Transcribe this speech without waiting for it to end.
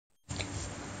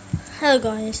Hello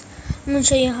guys, I'm going to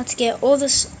show you how to get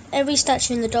every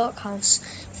statue in the Dark House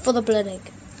for the Blood Egg.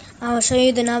 I'll show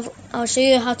you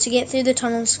how to get through the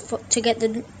tunnels to get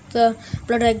the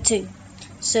Blood Egg too.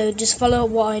 So just follow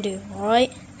what I do,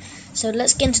 alright? So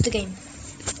let's get into the game.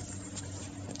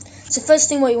 So first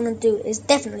thing what you want to do is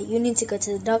definitely you need to go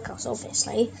to the Dark House,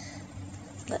 obviously.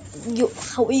 But you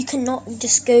cannot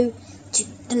just go to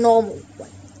the normal way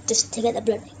just to get the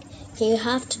Blood Egg. Okay, you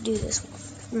have to do this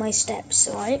with my steps,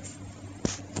 alright?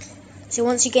 So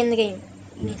once you get in the game,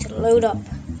 you need to load up.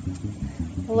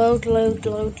 Load.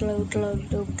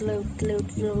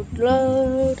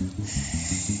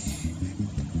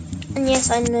 And yes,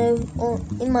 I know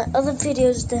in my other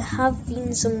videos there have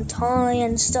been some Thai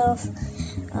and stuff.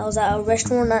 I was at a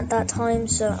restaurant at that time,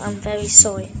 so I'm very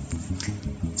sorry.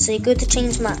 So you go to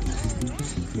change map.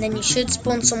 And then you should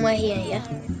spawn somewhere here, yeah?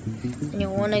 And you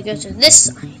want to go to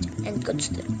this side and go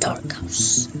to the Dark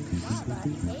House.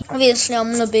 Obviously,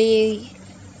 I'm going to be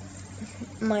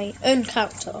my own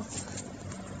character.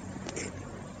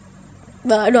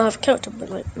 Well, I don't have a character, but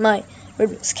like my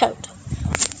Roblox character.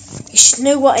 You should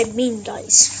know what I mean,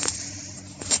 guys.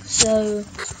 So,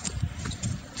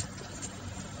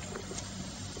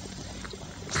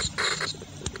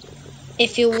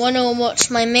 if you want to watch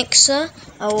my Mixer,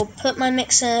 I will put my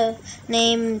Mixer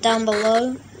name down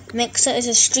below. Mixer is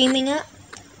a streaming app,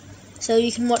 so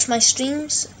you can watch my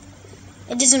streams.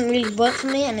 It doesn't really work for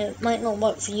me, and it might not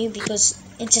work for you because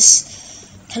it's just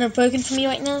kind of broken for me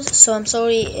right now. So I'm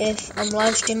sorry if I'm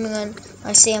live streaming and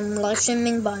I say I'm live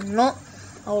streaming, but I'm not.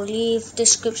 I'll leave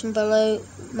description below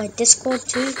my Discord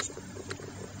too.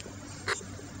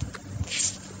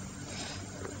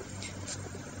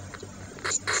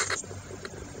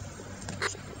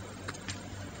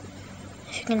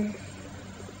 If you can.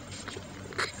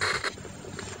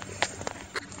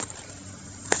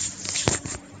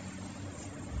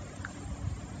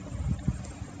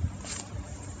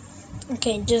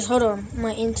 Okay, just hold on.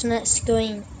 My internet's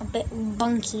going a bit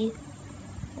bunky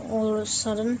all of a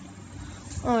sudden.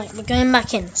 Alright, we're going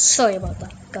back in. Sorry about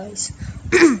that, guys.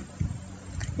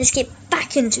 Let's get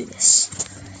back into this.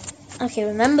 Okay,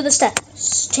 remember the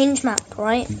steps. Change map,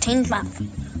 right? Change map.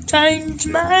 Change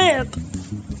map!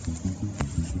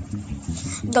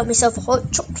 Got myself a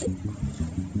hot chocolate.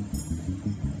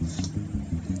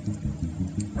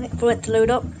 Wait for it to load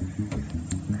up.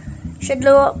 Should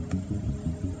load up.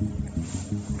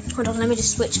 Hold on, let me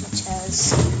just switch my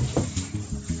chairs.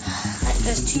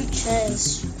 There's two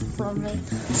chairs from me,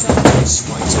 so I'm going to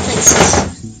switch places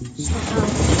so I can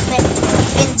connect to the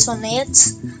internet,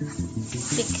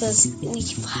 because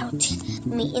without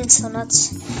me internet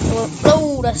it won't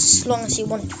load as long as you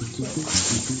want it to.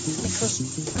 Because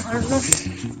I don't know.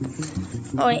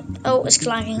 Alright, oh, it's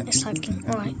lagging.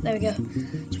 Alright, there we go.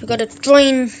 So we got to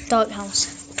join Dark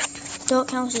House.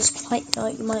 Dark House is quite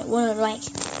dark. You might want to like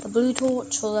a blue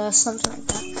torch or something like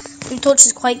that. Blue torch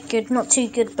is quite good, not too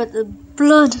good, but the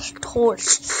blood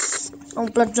torch or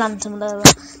blood lantern, whatever,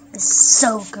 is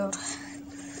so good.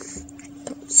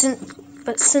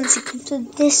 But since you came to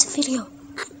this video,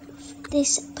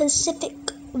 this specific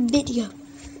video,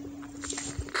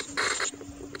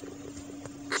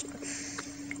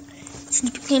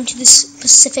 since you came to this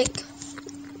specific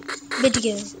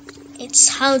video, it's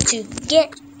how to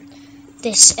get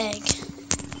this egg.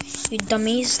 You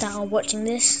dummies that are watching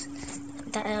this,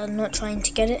 that are not trying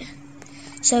to get it.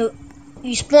 So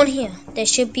you spawn here. There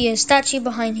should be a statue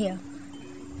behind here.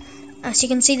 As you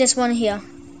can see, there's one here.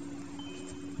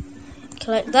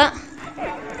 Collect that,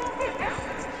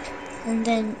 and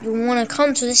then you want to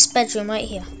come to this bedroom right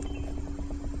here.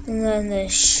 And then there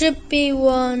should be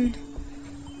one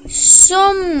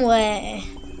somewhere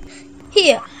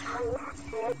here.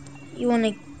 You want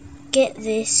to get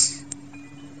this.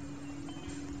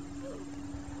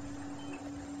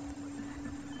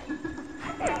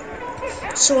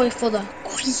 Sorry for the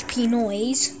creepy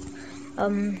noise.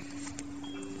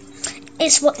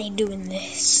 It's what they do in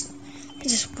this.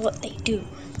 This is what they do.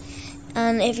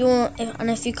 And if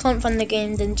you can't find the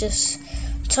game, then just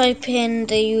type in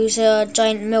the user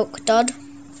Giant Milk Dud.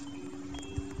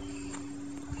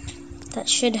 That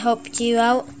should help you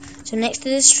out. So next to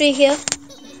this tree here,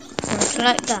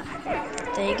 collect that.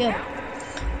 There you go.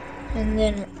 And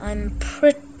then I'm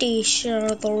pretty sure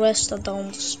the rest are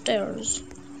downstairs,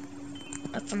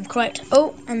 if I'm correct.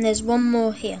 Oh, and there's one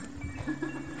more here.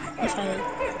 If I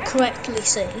correctly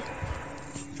say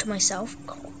to myself,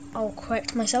 I'll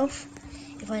correct myself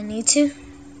if I need to.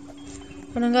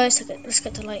 Hold on, guys. Let's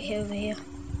get the light here over here.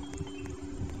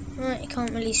 Right, you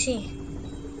can't really see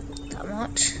that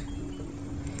much.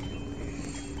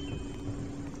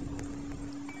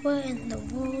 Where in the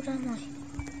world am I?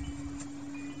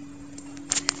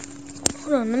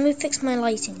 Hold on, let me fix my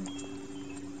lighting.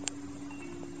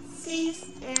 Cease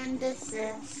and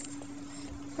desist.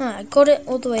 Alright, I got it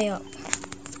all the way up.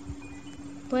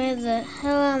 Where the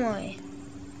hell am I?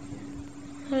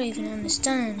 I don't even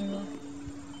understand anymore.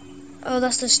 Oh,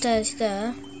 that's the stairs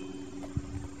there.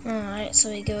 Alright, so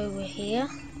we go over here.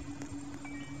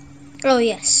 Oh,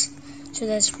 yes. So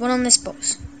there's one on this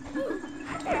box.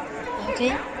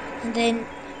 Okay. And then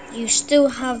you still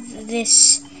have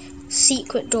this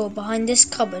secret door behind this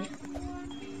cupboard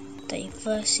that you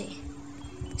first see.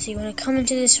 So you want to come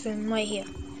into this room right here.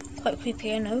 Quite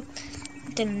creepy, I know.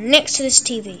 Then next to this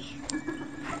TV.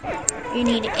 You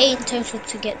need 8 in total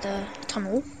to get the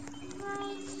tunnel.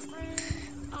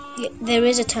 Yeah, there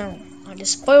is a tunnel. I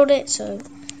just spoiled it, so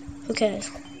who cares?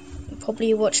 You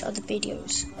probably watch other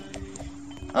videos.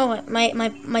 Oh,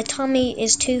 my tummy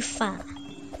is too fat.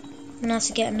 I'm gonna have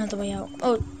to get another way out.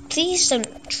 Oh, please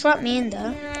don't trap me in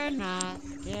there. You're not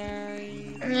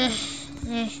scary.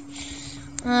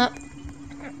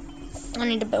 I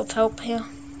need a bit of help here.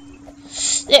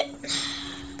 Yeah.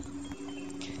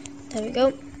 There we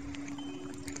go.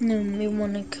 Then we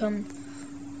want to come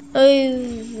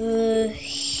over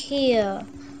here,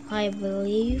 I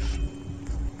believe.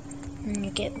 And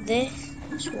you get this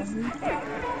one.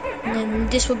 And then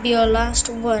this will be our last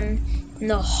one in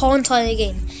the whole entire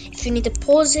game. If you need to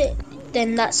pause it,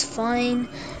 then that's fine.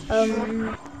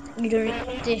 You don't.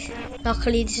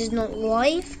 Luckily, this is not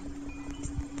live.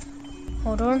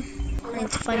 Hold on. I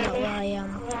need to find out where I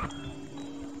am.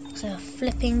 So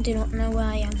flipping, do not know where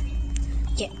I am.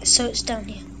 Yeah, so it's down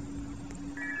here.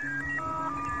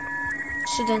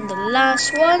 So then the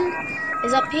last one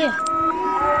is up here.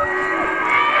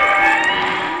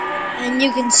 And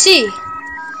you can see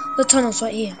the tunnel's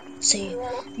right here. So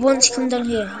once you come down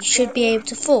here, you should be able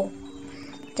to fall.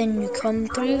 Then you come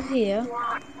through here,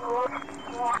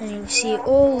 and you see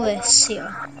all this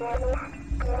here.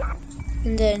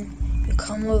 And then you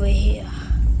come over here,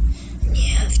 and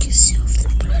you have yourself the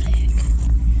blood egg.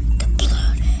 The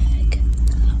blood egg.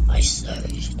 I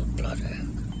searched the blood egg.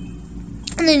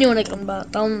 And then you want to come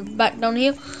back down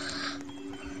here,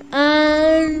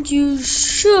 and you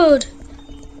should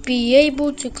be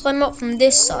able to climb up from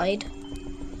this side,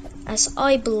 as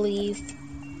I believe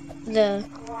the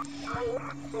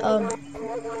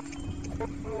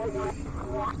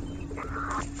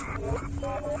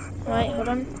right, hold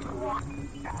on.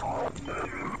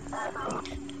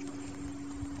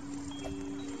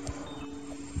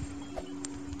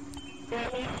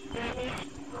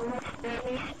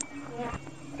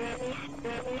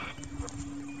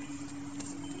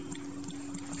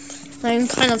 I'm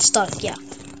kind of stuck, yeah.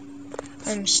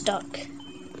 I'm stuck.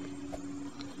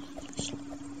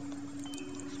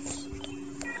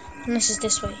 And this is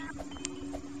this way.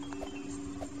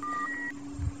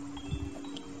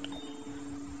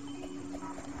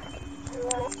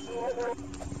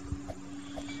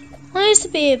 I used to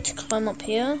be able to climb up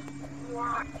here.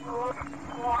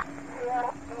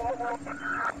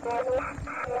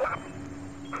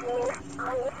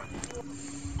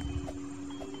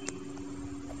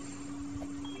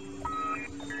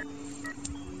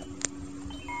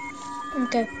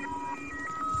 Okay.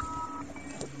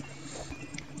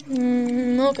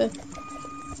 Okay.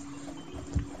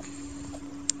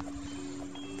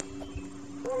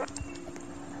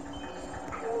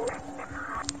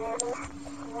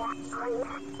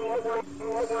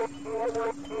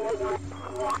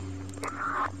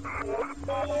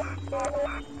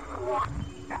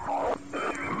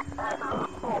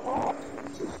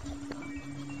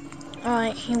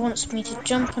 Alright, he wants me to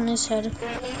jump on his head.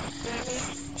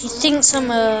 He thinks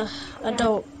I'm a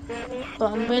adult,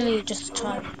 but I'm really just a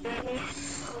child.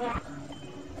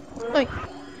 Wait.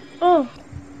 Oh.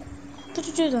 Did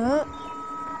you do that?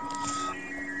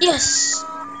 Yes!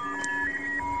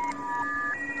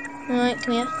 Alright,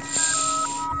 come here.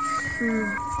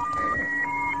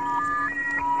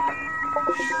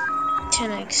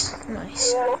 10 eggs.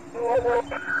 Nice.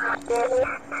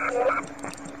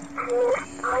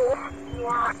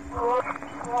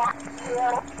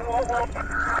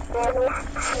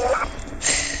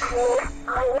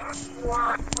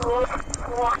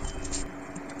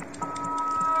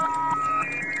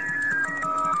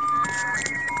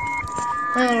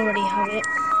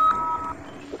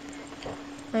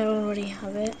 I already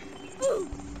have it.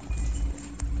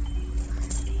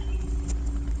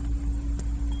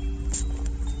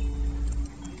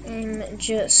 I'm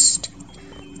just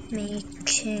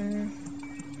making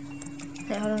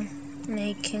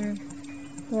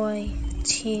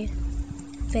YT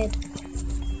vid.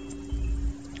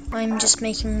 I'm just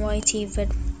making YT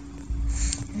vid.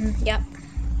 Yep.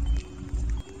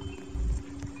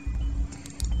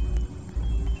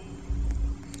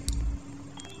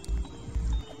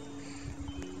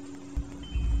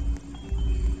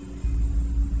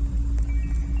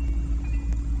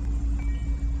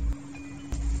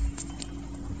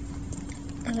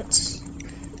 It's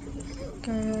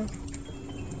gonna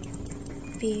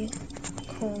be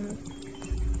called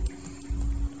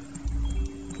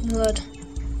blood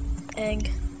egg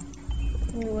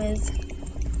with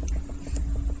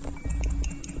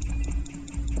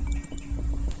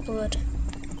blood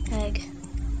egg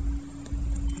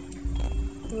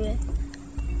with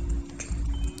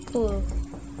blue.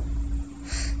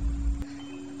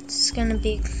 It's gonna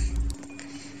be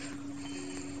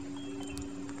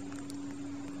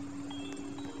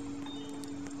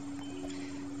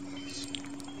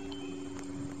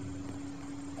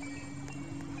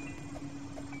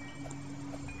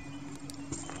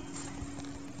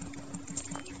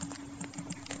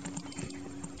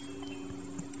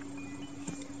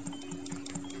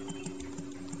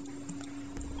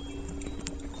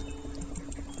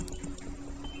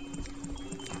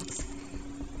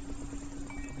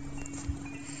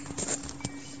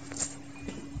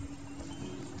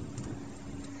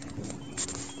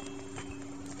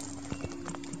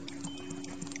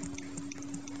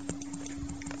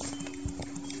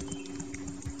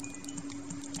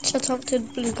shut up to the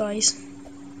blue guys.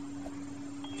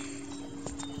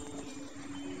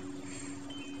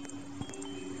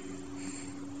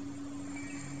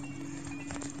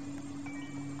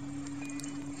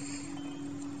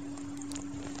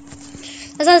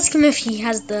 Let's ask him if he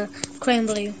has the crane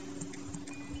blue.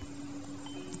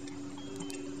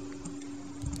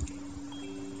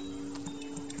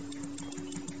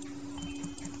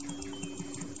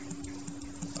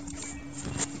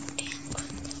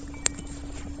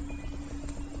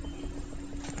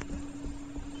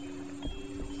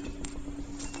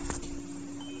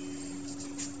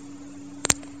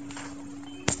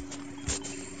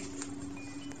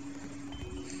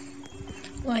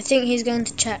 Well, I think he's going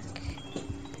to check.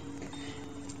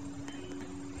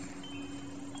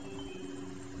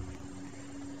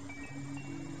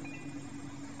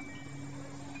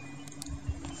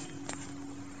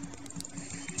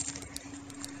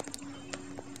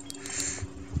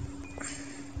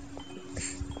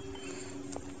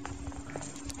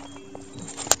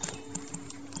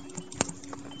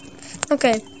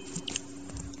 Okay.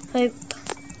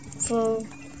 Hopefully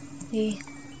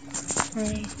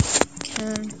I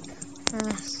can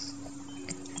ask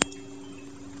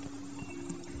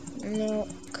Milk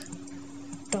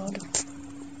Dud.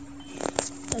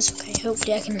 That's okay,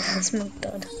 hopefully I can ask Milk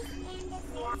Dud.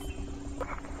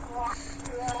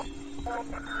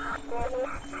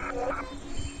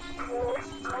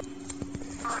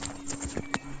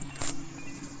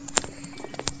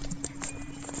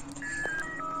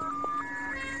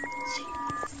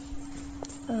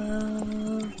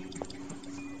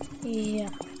 Yeah,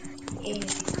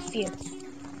 if you.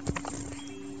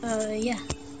 Yeah.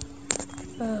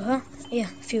 Yeah,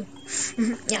 few.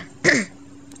 Yeah.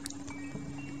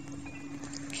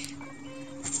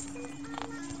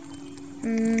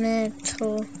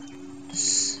 Metal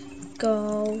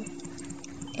skull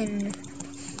in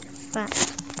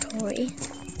factory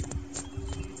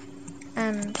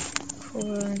and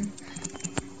chrome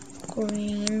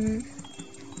green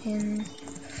in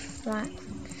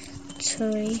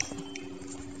factory.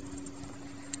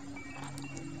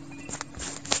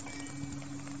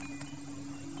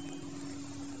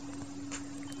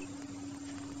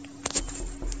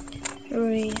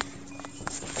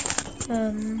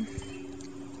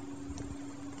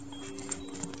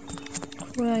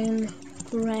 Chrome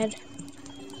red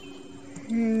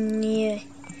near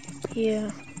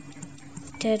here,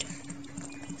 dead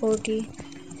body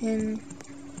in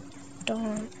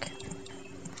dark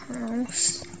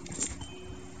house.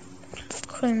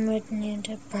 Chrome red near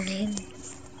dead body in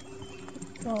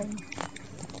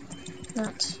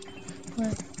that's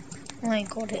where I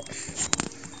got it.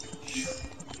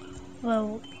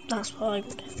 Well, that's what I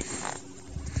got it.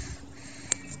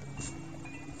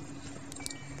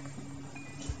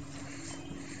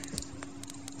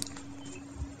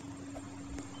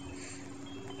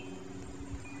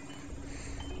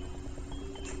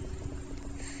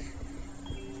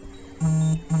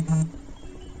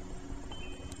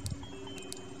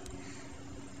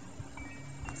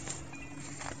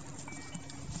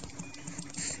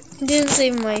 It didn't say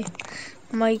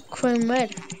my chrome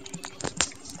red.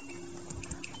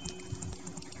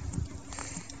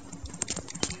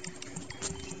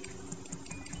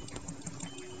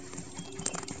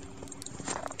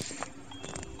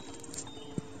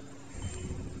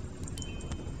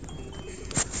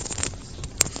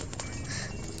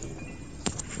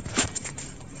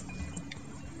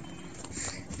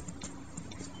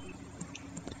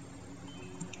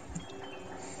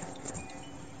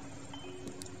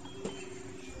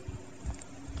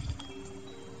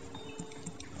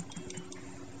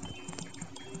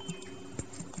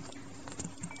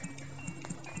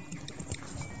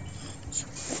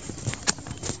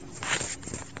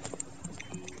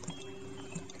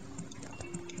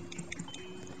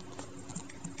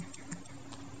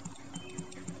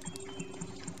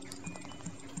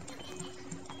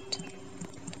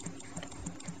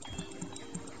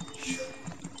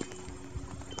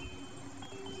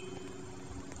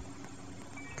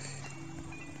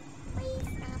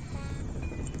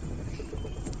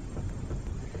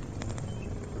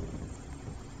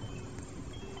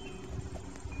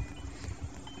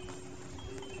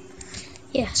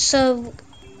 Yeah, so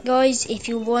guys, if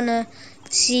you wanna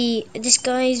see this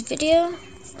guy's video,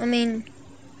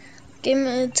 give him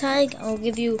a tag. I'll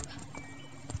give you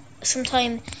some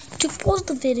time to pause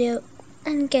the video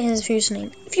and get his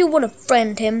username. If you want to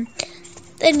friend him,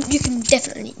 then you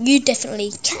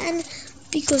definitely can,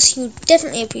 because he'll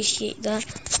definitely appreciate that,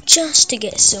 just to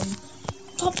get some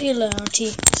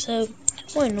popularity. So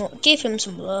why not give him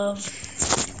some love?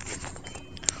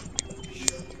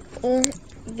 All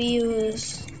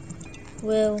viewers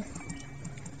will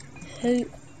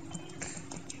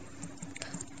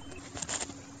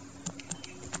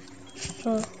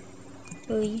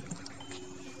hopefully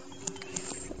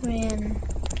friend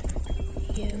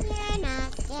you. You're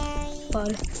not scary.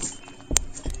 But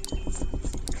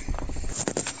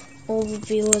all the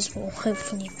viewers will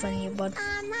hopefully friend you, bud.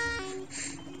 Mine.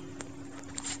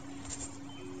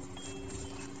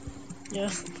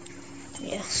 Yeah.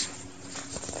 Yes.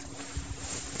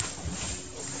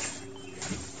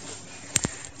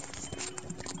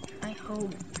 I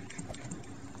hope.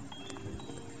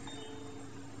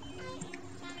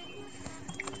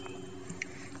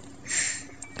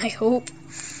 I hope.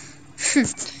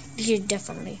 You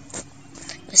definitely.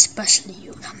 Especially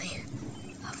you, Cammy.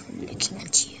 I'm looking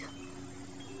at you.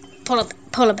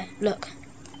 Polar bear, look.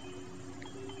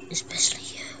 Especially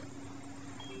you.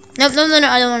 No,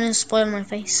 I don't want to spoil my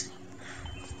face.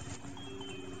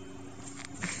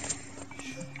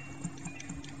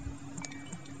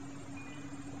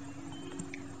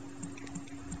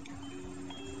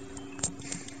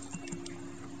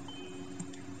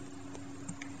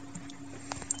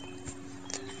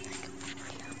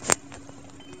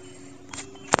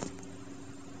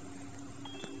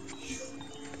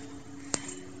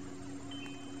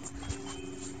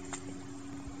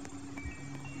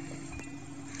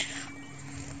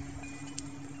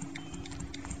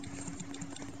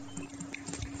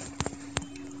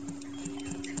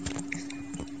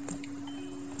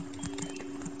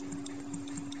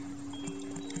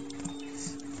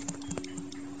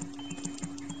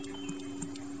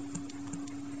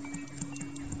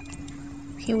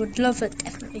 He would love it.